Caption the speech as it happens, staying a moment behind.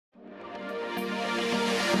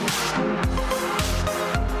Our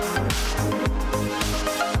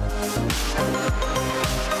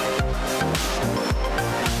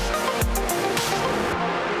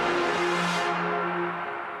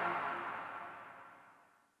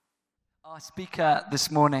speaker this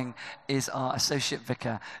morning is our associate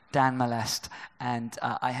vicar, Dan Millest, and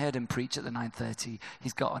I heard him preach at the 9:30.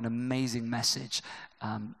 He's got an amazing message.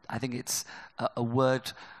 I think it's a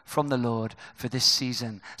word from the Lord for this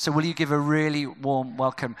season. So will you give a really warm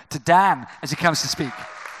welcome to Dan as he comes to speak?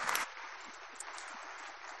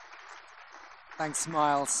 Thanks,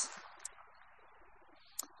 Miles.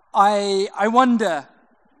 I wonder,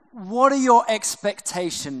 what are your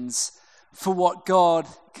expectations for what God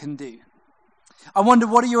can do? I wonder,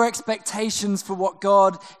 what are your expectations for what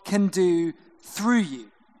God can do through you?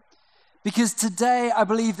 Because today, I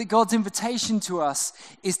believe that God's invitation to us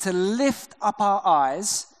is to lift up our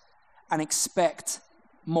eyes and expect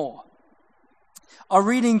more. Our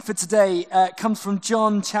reading for today comes from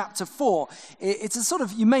John chapter 4. It's a sort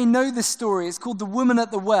of, you may know this story, it's called The Woman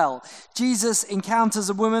at the Well. Jesus encounters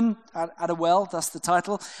a woman at a well, that's the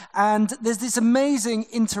title, and there's this amazing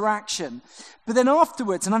interaction. But then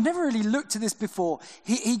afterwards, and I've never really looked at this before,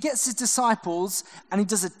 he gets his disciples and he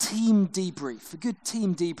does a team debrief, a good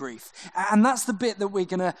team debrief. And that's the bit that we're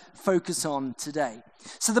going to focus on today.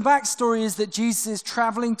 So the backstory is that Jesus is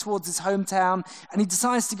traveling towards his hometown and he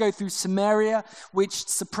decides to go through Samaria, which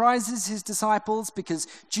surprises his disciples because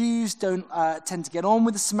Jews don't tend to get on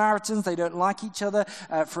with the Samaritans. They don't like each other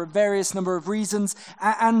for a various number of reasons.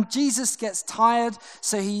 And Jesus gets tired,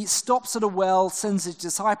 so he stops at a well, sends his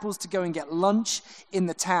disciples to go and get lunch in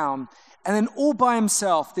the town. And then all by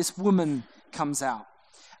himself, this woman comes out.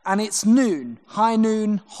 And it's noon, high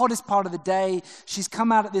noon, hottest part of the day. She's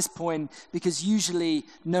come out at this point because usually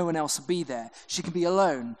no one else will be there. She can be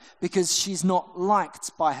alone because she's not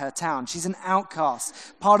liked by her town. She's an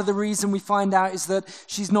outcast. Part of the reason we find out is that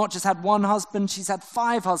she's not just had one husband, she's had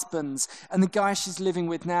 5 husbands. And the guy she's living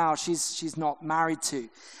with now, she's not married to.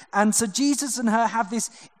 And so Jesus and her have this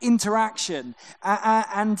interaction.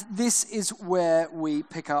 And this is where we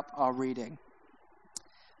pick up our reading.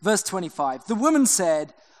 Verse 25, the woman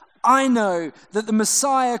said, I know that the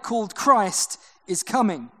Messiah called Christ is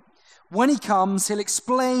coming. When he comes, he'll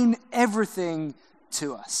explain everything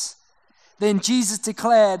to us. Then Jesus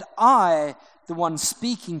declared, I, the one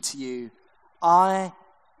speaking to you, I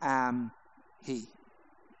am he.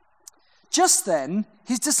 Just then,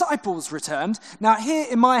 his disciples returned. Now here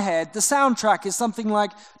in my head, the soundtrack is something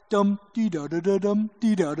like dum dee da da da dum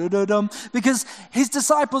dee da da da dum, because his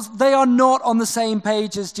disciples, they are not on the same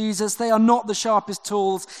page as Jesus. They are not the sharpest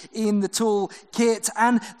tools in the tool kit,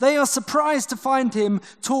 and they are surprised to find him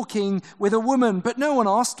talking with a woman. But no one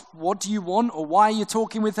asked, what do you want, or why are you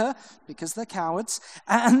talking with her? Because they're cowards.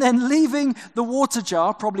 And then leaving the water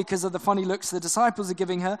jar, probably because of the funny looks the disciples are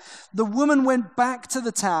giving her, the woman went back to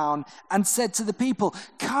the town and said to the people,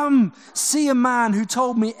 come, see a man who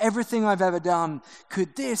told me everything I've ever done.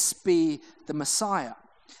 Could this be the Messiah?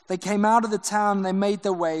 They came out of the town and they made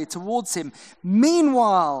their way towards him.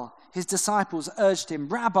 Meanwhile, his disciples urged him,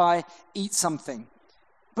 Rabbi, eat something.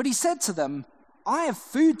 But he said to them, I have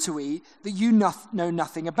food to eat that you know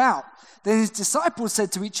nothing about. Then his disciples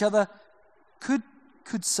said to each other,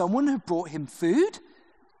 Could someone have brought him food?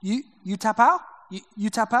 You tap out? You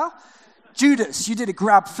tap out? Judas, you did a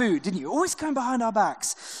grab food, didn't you? Always going behind our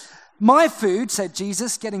backs. My food, said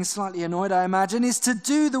Jesus, getting slightly annoyed, I imagine, is to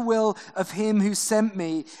do the will of him who sent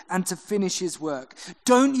me and to finish his work.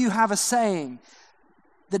 Don't you have a saying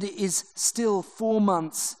that it is still 4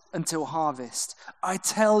 months until harvest? I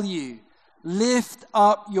tell you, lift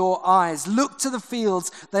up your eyes. Look to the fields.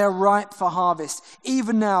 They are ripe for harvest.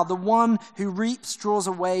 Even now, the one who reaps draws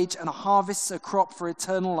a wage and harvests a crop for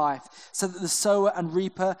eternal life, so that the sower and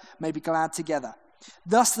reaper may be glad together.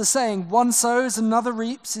 Thus the saying, one sows, another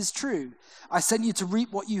reaps, is true. I sent you to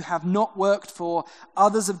reap what you have not worked for.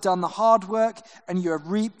 Others have done the hard work, and you have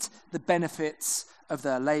reaped the benefits of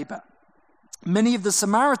their labor. Many of the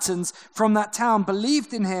Samaritans from that town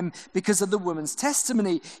believed in him because of the woman's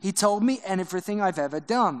testimony. He told me everything I've ever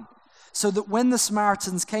done. So that when the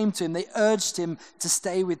Samaritans came to him, they urged him to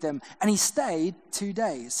stay with them. And he stayed 2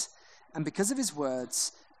 days. And because of his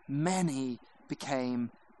words, many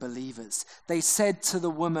became believers. They said to the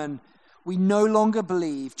woman, we no longer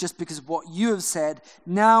believe just because of what you have said.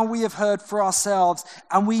 Now we have heard for ourselves,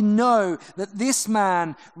 and we know that this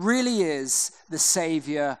man really is the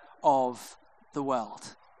Savior of the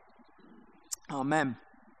world. Amen.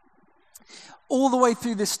 All the way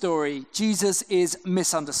through this story, Jesus is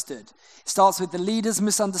misunderstood. It starts with the leaders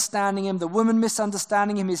misunderstanding him, the woman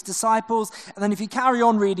misunderstanding him, his disciples, and then if you carry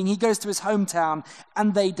on reading, he goes to his hometown,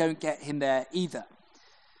 and they don't get him there either.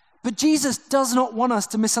 But Jesus does not want us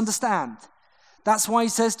to misunderstand. That's why he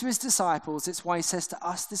says to his disciples, it's why he says to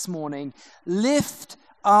us this morning, lift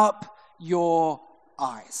up your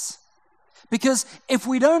eyes. Because if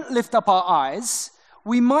we don't lift up our eyes,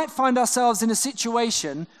 we might find ourselves in a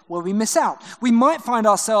situation where we miss out. We might find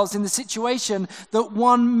ourselves in the situation that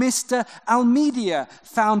one Mr. Almeida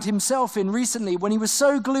found himself in recently when he was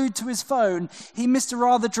so glued to his phone, he missed a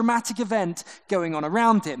rather dramatic event going on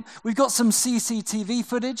around him. We've got some CCTV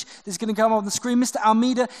footage that's going to come on the screen. Mr.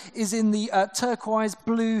 Almeida is in the turquoise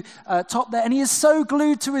blue top there, and he is so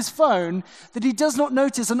glued to his phone that he does not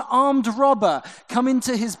notice an armed robber come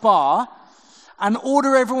into his bar and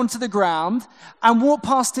order everyone to the ground and walk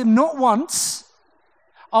past him not once.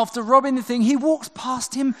 After robbing the thing, he walks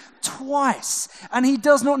past him twice. And he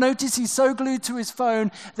does not notice, he's so glued to his phone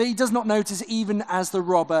that he does not notice even as the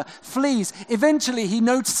robber flees. Eventually, he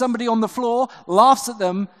notes somebody on the floor, laughs at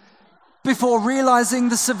them, before realizing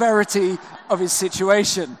the severity of his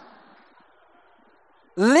situation.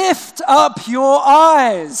 Lift up your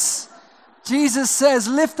eyes. Jesus says,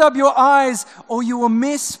 lift up your eyes or you will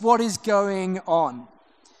miss what is going on.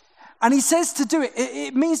 And he says to do it,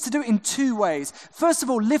 it means to do it in two ways. First of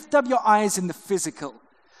all, lift up your eyes in the physical.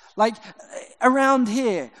 Like around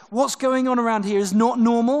here, what's going on around here is not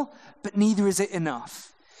normal, but neither is it enough.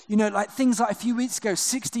 You know, like things like a few weeks ago,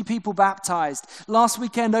 60 people baptized. Last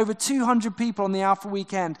weekend, over 200 people on the Alpha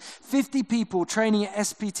Weekend. 50 people training at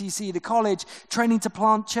SPTC, the college, training to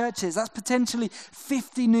plant churches. That's potentially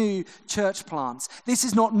 50 new church plants. This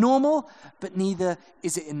is not normal, but neither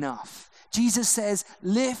is it enough. Jesus says,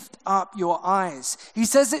 lift up your eyes. He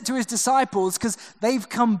says it to his disciples because they've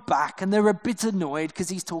come back and they're a bit annoyed because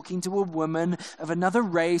he's talking to a woman of another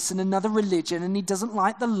race and another religion and he doesn't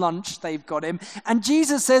like the lunch they've got him. And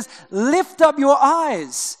Jesus says, lift up your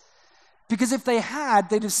eyes. Because if they had,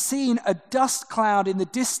 they'd have seen a dust cloud in the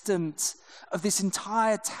distance of this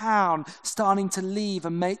entire town starting to leave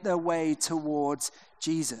and make their way towards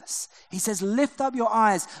Jesus. He says, lift up your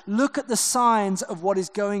eyes, look at the signs of what is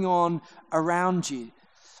going on around you.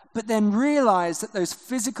 But then realize that those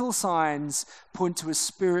physical signs point to a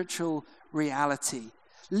spiritual reality.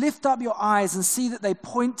 Lift up your eyes and see that they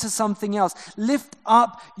point to something else. Lift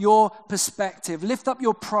up your perspective. Lift up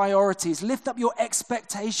your priorities. Lift up your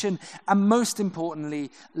expectation. And most importantly,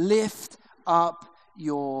 lift up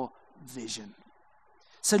your vision.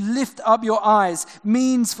 So lift up your eyes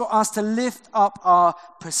means for us to lift up our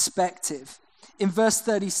perspective. In verse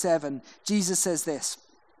 37, Jesus says this,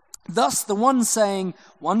 thus the one saying,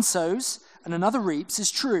 one sows and another reaps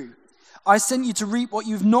is true. I sent you to reap what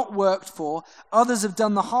you've not worked for. Others have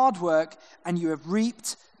done the hard work and you have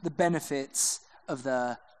reaped the benefits of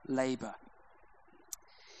their labor.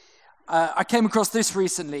 I came across this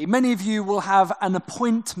recently. Many of you will have an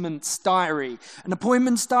appointments diary. An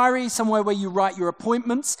appointments diary, somewhere where you write your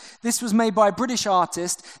appointments. This was made by a British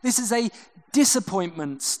artist. This is a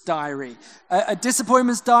disappointments diary. A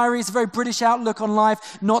disappointments diary is a very British outlook on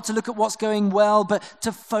life, not to look at what's going well, but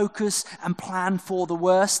to focus and plan for the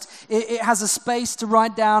worst. It has a space to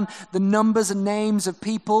write down the numbers and names of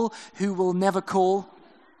people who will never call.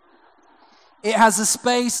 It has a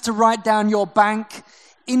space to write down your bank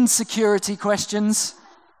insecurity questions.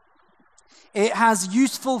 It has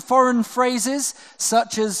useful foreign phrases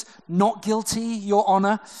such as not guilty, your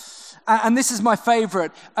honor. And this is my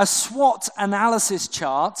favorite, a SWOT analysis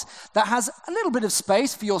chart that has a little bit of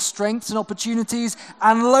space for your strengths and opportunities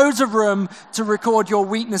and loads of room to record your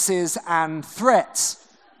weaknesses and threats.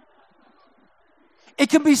 It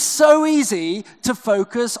can be so easy to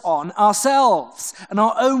focus on ourselves and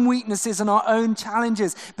our own weaknesses and our own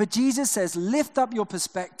challenges. But Jesus says, lift up your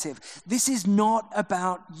perspective. This is not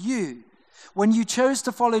about you. When you chose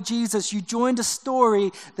to follow Jesus, you joined a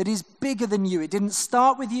story that is bigger than you. It didn't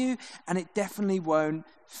start with you, and it definitely won't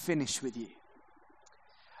finish with you.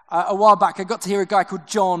 A while back, I got to hear a guy called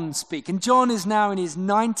John speak. And John is now in his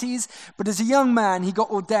 90s, but as a young man, he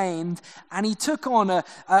got ordained, and he took on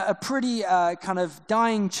a pretty kind of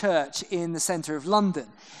dying church in the center of London.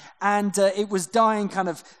 And it was dying kind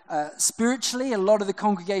of spiritually. A lot of the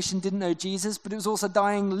congregation didn't know Jesus, but it was also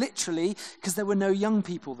dying literally because there were no young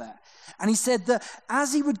people there. And he said that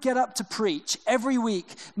as he would get up to preach every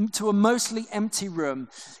week to a mostly empty room,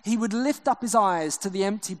 he would lift up his eyes to the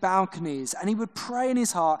empty balconies and he would pray in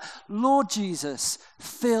his heart, Lord Jesus,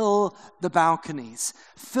 fill the balconies.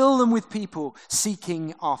 Fill them with people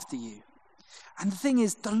seeking after you. And the thing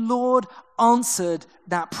is, the Lord answered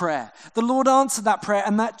that prayer. The Lord answered that prayer,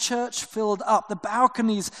 and that church filled up. The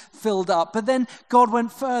balconies filled up. But then God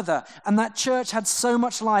went further, and that church had so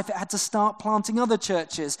much life, it had to start planting other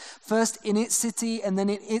churches, first in its city, and then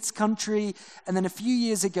in its country, and then a few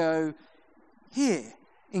years ago, here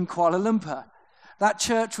in Kuala Lumpur. That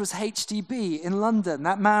church was HTBB in London.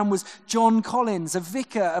 That man was John Collins, a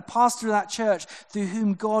vicar, a pastor of that church, through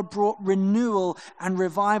whom God brought renewal and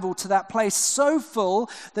revival to that place. So full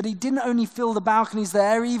that he didn't only fill the balconies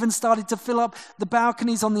there, he even started to fill up the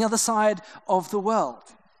balconies on the other side of the world.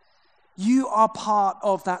 You are part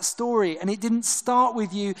of that story, and it didn't start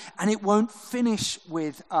with you, and it won't finish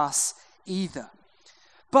with us either.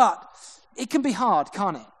 But it can be hard,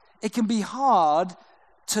 can't it? It can be hard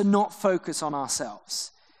to not focus on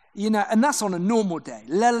ourselves. And that's on a normal day,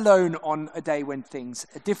 let alone on a day when things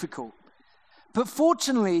are difficult. But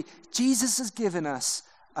fortunately, Jesus has given us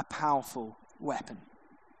a powerful weapon.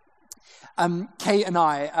 Kate and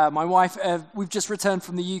I, my wife, we've just returned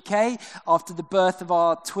from the UK after the birth of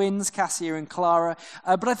our twins, Cassia and Clara.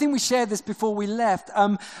 But I think we shared this before we left.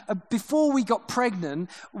 Before we got pregnant,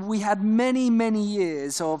 we had many, many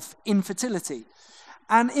years of infertility.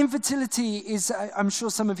 And infertility is, I'm sure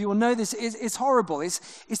some of you will know this, it's horrible.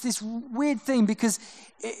 It's this weird thing because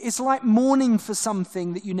it's like mourning for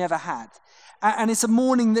something that you never had. And it's a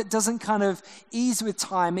mourning that doesn't kind of ease with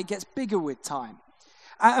time, it gets bigger with time.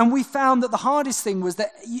 And we found that the hardest thing was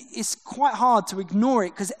that it's quite hard to ignore it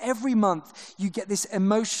because every month you get this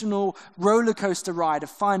emotional roller coaster ride of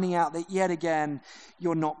finding out that yet again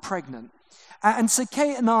you're not pregnant. And so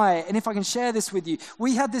Kate and I, and if I can share this with you,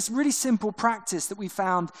 we had this really simple practice that we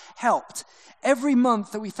found helped. Every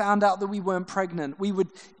month that we found out that we weren't pregnant, we would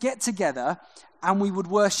get together and we would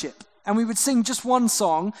worship. And we would sing just one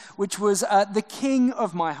song, which was The King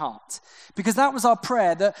of My Heart. Because that was our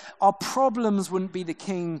prayer, that our problems wouldn't be the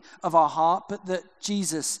king of our heart, but that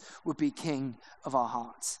Jesus would be king of our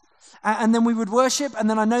hearts. And then we would worship, and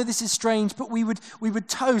then I know this is strange, but we would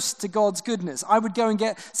toast to God's goodness. I would go and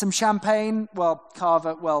get some champagne,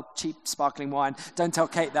 cheap sparkling wine. Don't tell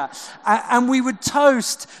Kate that. And we would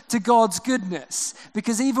toast to God's goodness,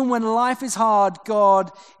 because even when life is hard, God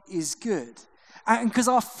is good. And because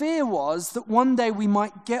our fear was that one day we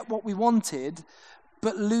might get what we wanted,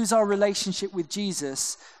 but lose our relationship with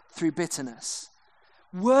Jesus through bitterness.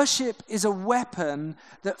 Worship is a weapon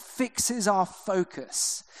that fixes our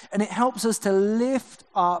focus, and it helps us to lift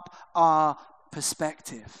up our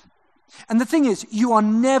perspective. And the thing is, you are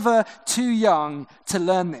never too young to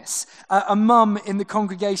learn this. A mum in the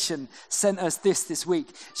congregation sent us this week.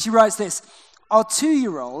 She writes this: "Our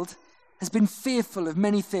 2-year-old has been fearful of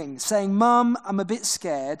many things, saying, 'Mum, I'm a bit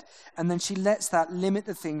scared,' and then she lets that limit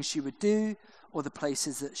the things she would do or the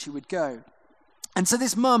places that she would go." And so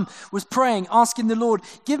this mum was praying, asking the Lord,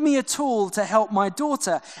 give me a tool to help my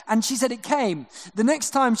daughter. And she said it came. The next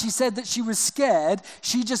time she said that she was scared,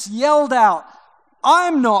 she just yelled out,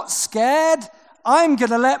 "I'm not scared. I'm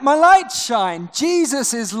going to let my light shine.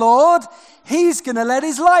 Jesus is Lord. He's going to let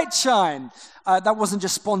his light shine." That wasn't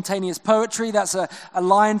just spontaneous poetry. That's a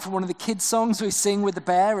line from one of the kids' songs we sing with the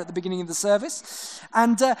bear at the beginning of the service.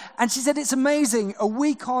 And she said it's amazing. A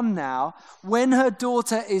week on now, when her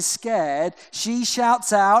daughter is scared, she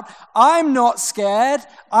shouts out, "I'm not scared.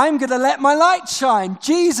 I'm going to let my light shine.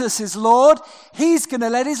 Jesus is Lord. He's going to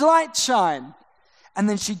let his light shine." And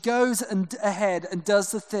then she goes ahead and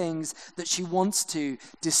does the things that she wants to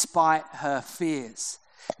despite her fears.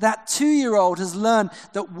 That 2-year-old has learned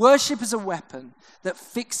that worship is a weapon that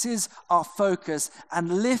fixes our focus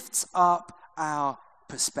and lifts up our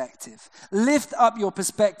perspective. Lift up your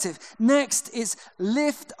perspective. Next is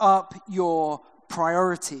lift up your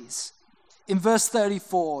priorities. In verse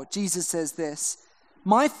 34, Jesus says this: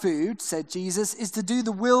 "My food," said Jesus, "is to do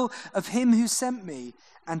the will of him who sent me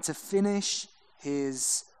and to finish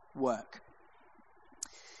his work."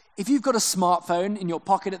 If you've got a smartphone in your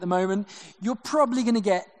pocket at the moment, you're probably going to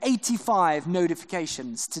get 85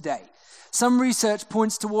 notifications today. Some research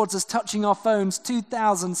points towards us touching our phones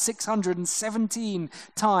 2,617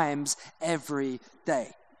 times every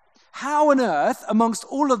day. How on earth, amongst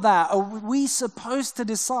all of that, are we supposed to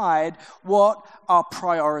decide what our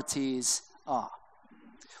priorities are?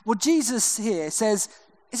 Well, Jesus here says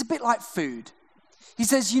it's a bit like food. He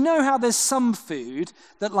says, you know how there's some food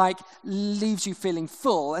that leaves you feeling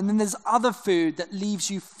full, and then there's other food that leaves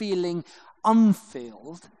you feeling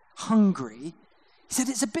unfilled, hungry. He said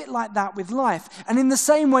it's a bit like that with life. And in the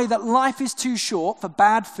same way that life is too short for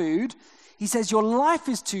bad food, he says your life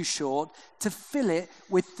is too short to fill it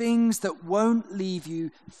with things that won't leave you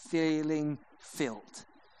feeling filled.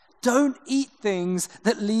 Don't eat things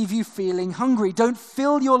that leave you feeling hungry. Don't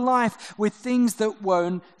fill your life with things that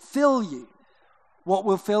won't fill you. What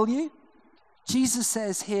will fill you? Jesus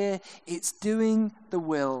says here, it's doing the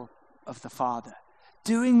will of the Father.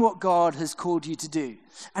 Doing what God has called you to do.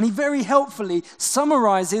 And he very helpfully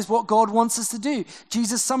summarizes what God wants us to do.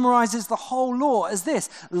 Jesus summarizes the whole law as this: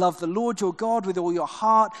 love the Lord your God with all your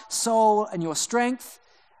heart, soul, and your strength,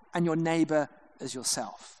 and your neighbor as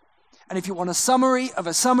yourself. And if you want a summary of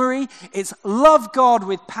a summary, it's love God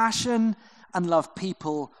with passion and love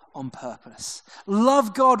people on purpose.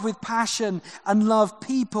 Love God with passion and love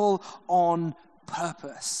people on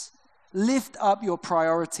purpose. Lift up your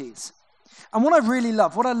priorities. And what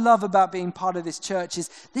I love about being part of this church is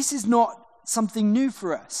this is not something new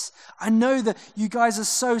for us. I know that you guys are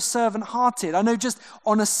so servant-hearted. I know just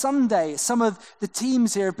on a Sunday, some of the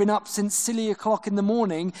teams here have been up since silly o'clock in the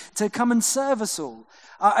morning to come and serve us all.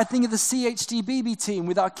 I think of the HTBB team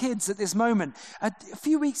with our kids at this moment. A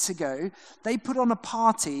few weeks ago, they put on a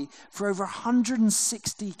party for over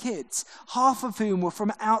 160 kids, half of whom were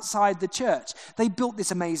from outside the church. They built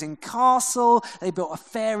this amazing castle. They built a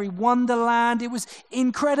fairy wonderland. It was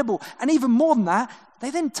incredible. And even more than that,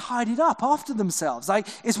 they then tidied up after themselves. Like,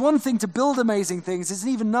 it's one thing to build amazing things. It's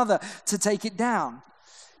even another to take it down.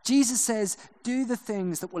 Jesus says, do the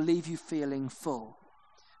things that will leave you feeling full.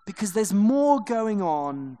 Because there's more going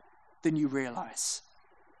on than you realize.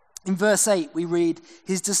 In verse 8, we read,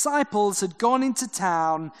 his disciples had gone into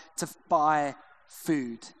town to buy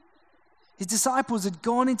food. His disciples had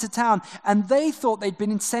gone into town, and they thought they'd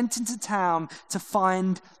been sent into town to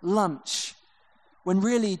find lunch, when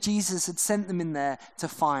really Jesus had sent them in there to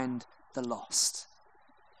find the lost.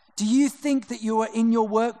 Do you think that you are in your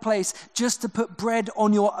workplace just to put bread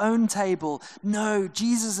on your own table? No,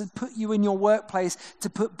 Jesus had put you in your workplace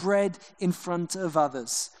to put bread in front of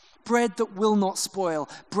others. Bread that will not spoil.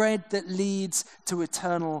 Bread that leads to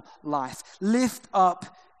eternal life. Lift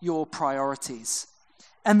up your priorities.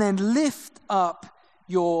 And then lift up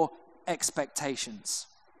your expectations.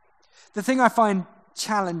 The thing I find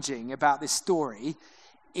challenging about this story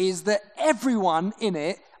is that everyone in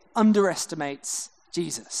it underestimates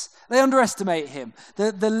Jesus. They underestimate him.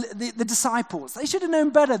 The disciples, they should have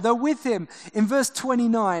known better. They're with him. In verse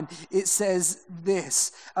 29, it says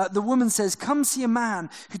this. The woman says, come see a man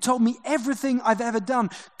who told me everything I've ever done.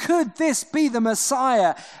 Could this be the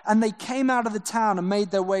Messiah? And they came out of the town and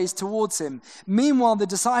made their ways towards him. Meanwhile, the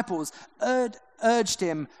disciples urged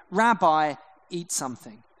him, Rabbi, eat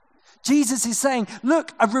something. Jesus is saying,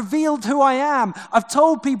 look, I've revealed who I am. I've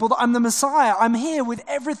told people that I'm the Messiah. I'm here with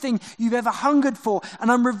everything you've ever hungered for.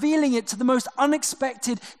 And I'm revealing it to the most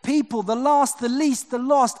unexpected people, the last, the least, the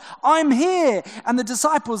lost. I'm here. And the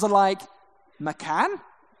disciples are like, McCann?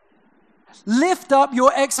 Lift up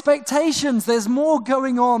your expectations. There's more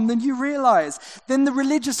going on than you realize. Then the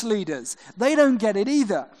religious leaders, they don't get it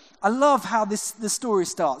either. I love how the story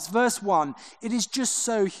starts. Verse 1, it is just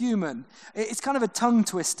so human. It's kind of a tongue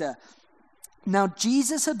twister. Now,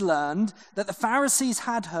 Jesus had learned that the Pharisees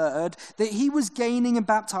had heard that he was gaining and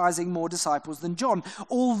baptizing more disciples than John,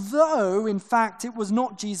 although, in fact, it was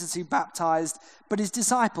not Jesus who baptized, but his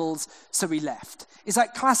disciples, so he left. It's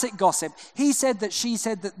like classic gossip. He said that, she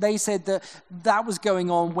said that, they said that that was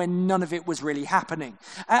going on when none of it was really happening.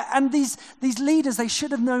 And these leaders, they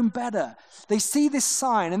should have known better. They see this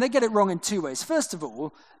sign, and they get it wrong in two ways. First of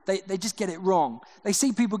all, they just get it wrong. They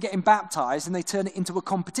see people getting baptized, and they turn it into a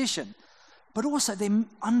competition. But also they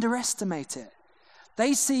underestimate it.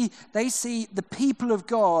 They see the people of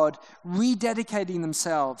God rededicating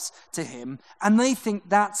themselves to him, and they think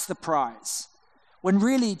that's the prize. When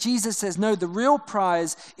really Jesus says, no, the real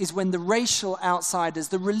prize is when the racial outsiders,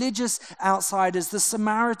 the religious outsiders, the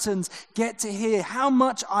Samaritans get to hear how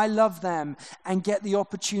much I love them and get the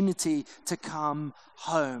opportunity to come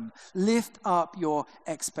home. Lift up your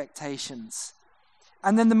expectations.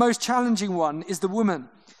 And then the most challenging one is the woman.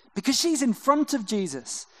 Because she's in front of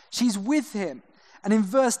Jesus. She's with him. And in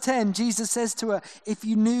verse 10, Jesus says to her, if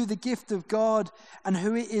you knew the gift of God and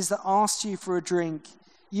who it is that asked you for a drink,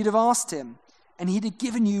 you'd have asked him, and he'd have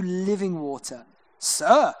given you living water.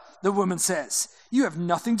 Sir, the woman says, you have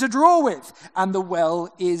nothing to draw with, and the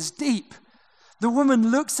well is deep. The woman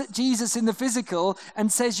looks at Jesus in the physical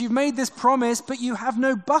and says, you've made this promise, but you have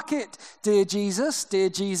no bucket, dear Jesus, dear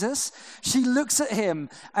Jesus. She looks at him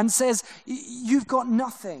and says, you've got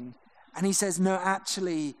nothing. And he says, no,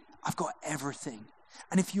 actually, I've got everything.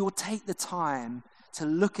 And if you'll take the time to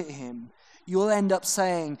look at him, you'll end up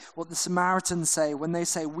saying what the Samaritans say when they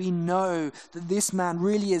say, we know that this man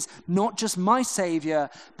really is not just my Savior,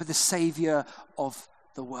 but the Savior of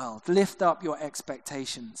the world. Lift up your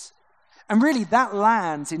expectations. And really, that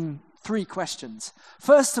lands in 3 questions.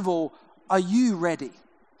 First of all, are you ready?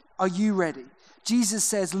 Are you ready? Jesus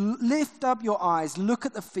says, lift up your eyes, look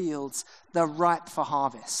at the fields, they're ripe for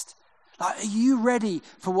harvest. Like, are you ready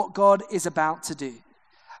for what God is about to do?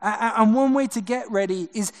 And one way to get ready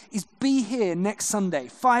is be here next Sunday,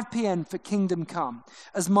 5 p.m. for Kingdom Come.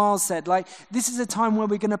 As Miles said, like, this is a time where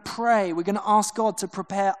we're going to pray. We're going to ask God to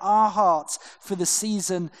prepare our hearts for the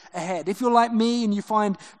season ahead. If you're like me and you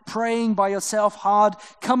find praying by yourself hard,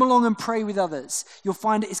 come along and pray with others. You'll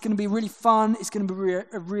find it's going to be really fun. It's going to be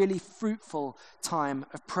a really fruitful time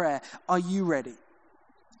of prayer. Are you ready?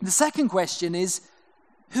 The second question is,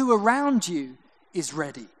 who around you is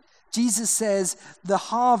ready? Jesus says the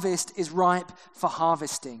harvest is ripe for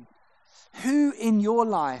harvesting. Who in your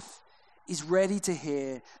life is ready to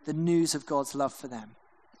hear the news of God's love for them?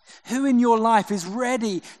 Who in your life is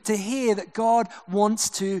ready to hear that God wants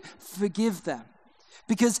to forgive them?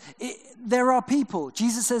 Because there are people,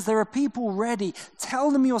 Jesus says there are people ready. Tell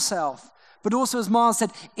them yourself. But also, as Miles said,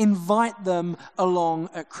 invite them along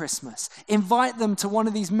at Christmas. Invite them to one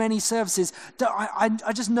of these many services.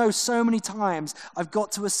 I just know so many times I've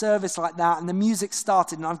got to a service like that and the music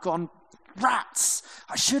started and I've gone, rats,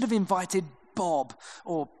 I should have invited Bob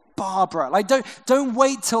or Barbara. Like, don't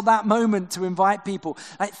wait till that moment to invite people.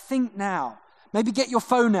 Like, think now. Maybe get your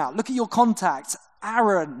phone out. Look at your contacts.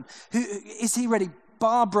 Aaron, is he ready?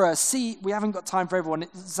 Barbara, we haven't got time for everyone.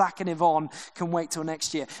 Zach and Yvonne can wait till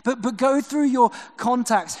next year. But go through your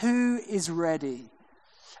contacts. Who is ready?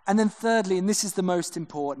 And then thirdly, and this is the most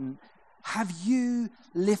important, have you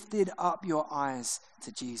lifted up your eyes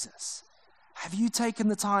to Jesus? Have you taken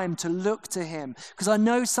the time to look to him? Because I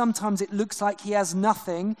know sometimes it looks like he has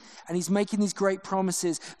nothing and he's making these great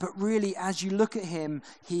promises, but really as you look at him,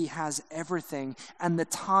 he has everything. And the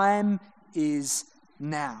time is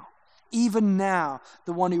now. Even now,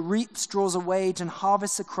 the one who reaps draws a wage and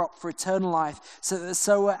harvests a crop for eternal life so that the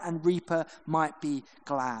sower and reaper might be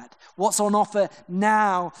glad. What's on offer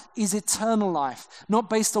now is eternal life, not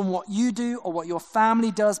based on what you do or what your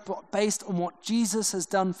family does, but based on what Jesus has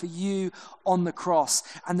done for you on the cross.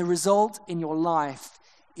 And the result in your life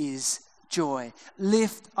is joy.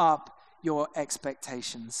 Lift up your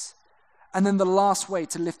expectations. And then the last way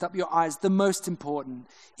to lift up your eyes, the most important,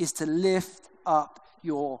 is to lift up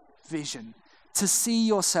your vision, to see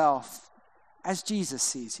yourself as Jesus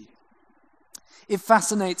sees you. It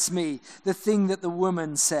fascinates me, the thing that the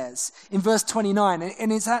woman says in verse 29,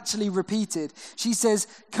 and it's actually repeated. She says,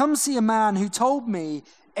 come see a man who told me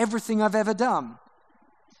everything I've ever done.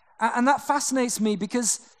 And that fascinates me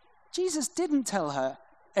because Jesus didn't tell her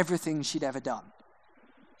everything she'd ever done.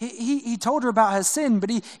 He told her about her sin, but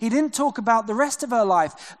he didn't talk about the rest of her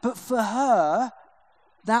life. But for her,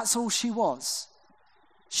 that's all she was.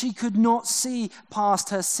 She could not see past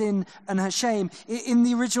her sin and her shame. In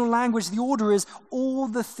the original language, the order is all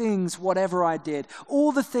the things, whatever I did.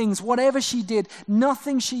 All the things, whatever she did,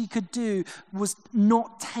 nothing she could do was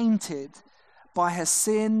not tainted by her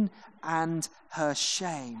sin and her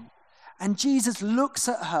shame. And Jesus looks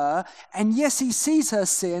at her, and yes, he sees her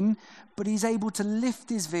sin, but he's able to lift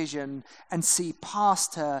his vision and see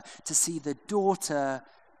past her to see the daughter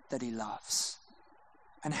that he loves.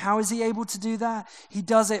 And how is he able to do that? He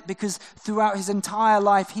does it because throughout his entire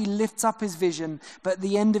life, he lifts up his vision. But at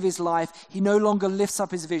the end of his life, he no longer lifts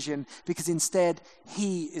up his vision because instead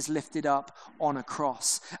he is lifted up on a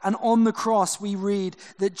cross. And on the cross, we read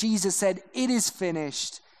that Jesus said, it is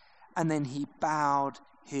finished. And then he bowed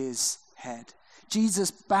his head.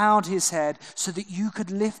 Jesus bowed his head so that you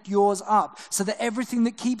could lift yours up, so that everything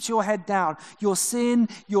that keeps your head down, your sin,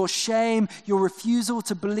 your shame, your refusal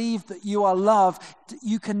to believe that you are loved,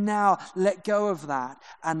 you can now let go of that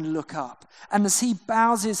and look up. And as he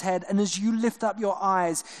bows his head and as you lift up your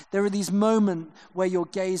eyes, there are these moments where your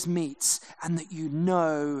gaze meets and that you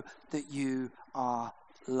know that you are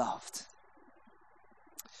loved.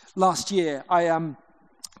 Last year, I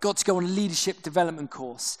got to go on a leadership development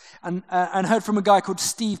course and heard from a guy called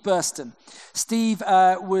Steve Burston. Steve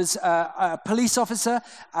was a police officer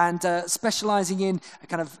and specializing in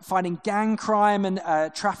kind of fighting gang crime and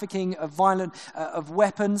trafficking of of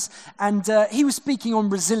weapons. And he was speaking on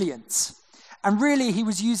resilience. And really, he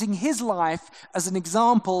was using his life as an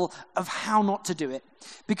example of how not to do it.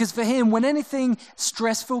 Because for him, when anything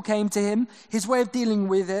stressful came to him, his way of dealing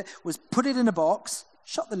with it was put it in a box,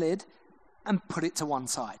 shut the lid, and put it to one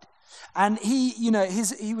side. And he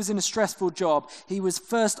was in a stressful job. He was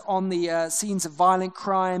first on the scenes of violent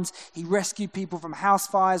crimes. He rescued people from house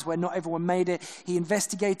fires where not everyone made it. He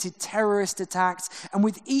investigated terrorist attacks. And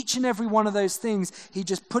with each and every one of those things, he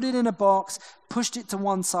just put it in a box, pushed it to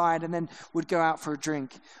one side, and then would go out for a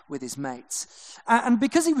drink with his mates. And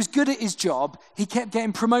because he was good at his job, he kept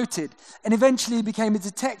getting promoted, and eventually he became a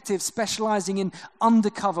detective specializing in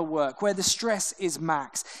undercover work where the stress is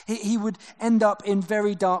max. He would end up in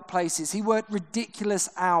very dark places. He worked ridiculous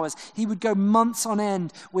hours. He would go months on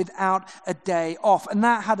end without a day off, and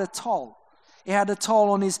that had a toll. It had a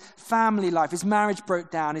toll on his family life. His marriage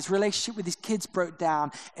broke down. His relationship with his kids broke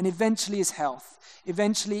down. And eventually his health.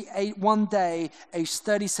 Eventually, one day, age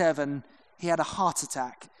 37, he had a heart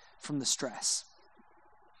attack from the stress.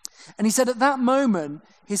 And he said at that moment,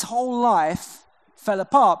 his whole life fell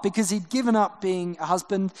apart because he'd given up being a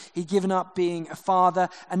husband, he'd given up being a father,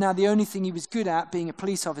 and now the only thing he was good at, being a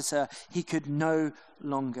police officer, he could no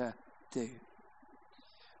longer do.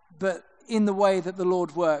 But in the way that the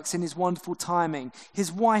Lord works, in his wonderful timing,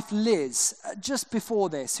 his wife Liz, just before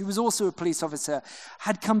this, who was also a police officer,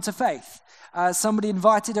 had come to faith. Somebody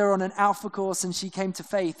invited her on an Alpha course, and she came to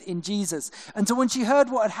faith in Jesus. And so when she heard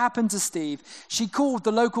what had happened to Steve, she called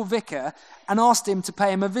the local vicar and asked him to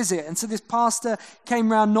pay him a visit. And so this pastor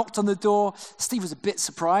came round, knocked on the door. Steve was a bit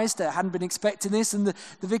surprised, hadn't been expecting this. And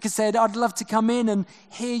the vicar said, "I'd love to come in and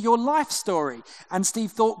hear your life story." And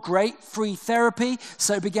Steve thought, great, free therapy.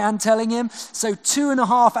 So began telling him. So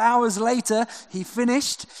 2.5 hours later, he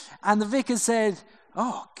finished. And the vicar said,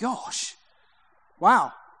 "Oh, gosh,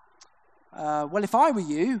 wow. Well, if I were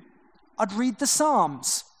you, I'd read the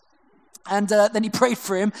Psalms." And then he prayed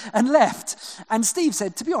for him and left. And Steve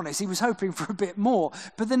said, to be honest, he was hoping for a bit more.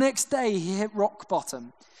 But the next day, he hit rock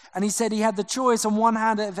bottom. And he said he had the choice on one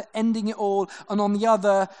hand of ending it all and on the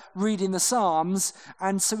other reading the Psalms.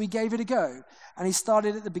 And so he gave it a go. And he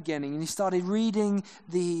started at the beginning, and he started reading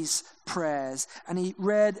these prayers, and he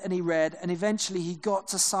read, and eventually he got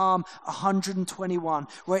to Psalm 121,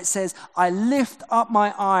 where it says, "I lift up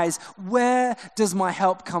my eyes, where does my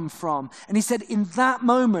help come from?" And he said in that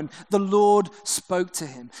moment, the Lord spoke to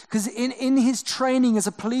him. Because in his training as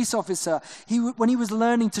a police officer, when he was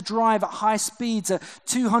learning to drive at high speeds, at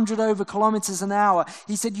 200 over kilometers an hour,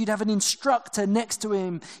 he said you'd have an instructor next to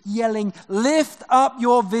him yelling, "Lift up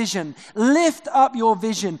your vision, lift up your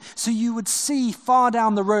vision," so you would see far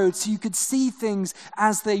down the road, so you could see things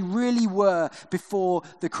as they really were before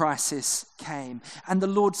the crisis came. And the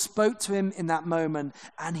Lord spoke to him in that moment,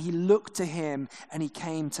 and he looked to him, and he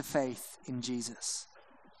came to faith in Jesus.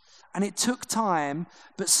 And it took time,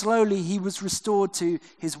 but slowly he was restored to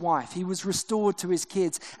his wife. He was restored to his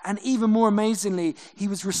kids. And even more amazingly, he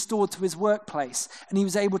was restored to his workplace. And he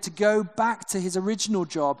was able to go back to his original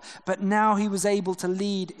job, but now he was able to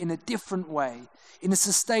lead in a different way, in a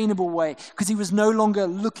sustainable way, because he was no longer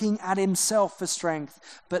looking at himself for strength,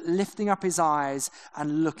 but lifting up his eyes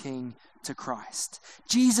and looking to Christ.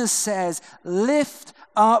 Jesus says, "Lift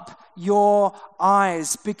up your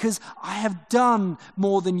eyes, because I have done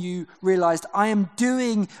more than you realized. I am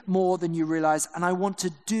doing more than you realize, and I want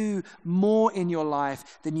to do more in your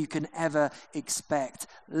life than you can ever expect.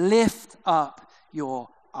 Lift up your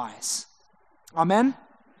eyes." Amen?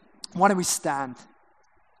 Why don't we stand?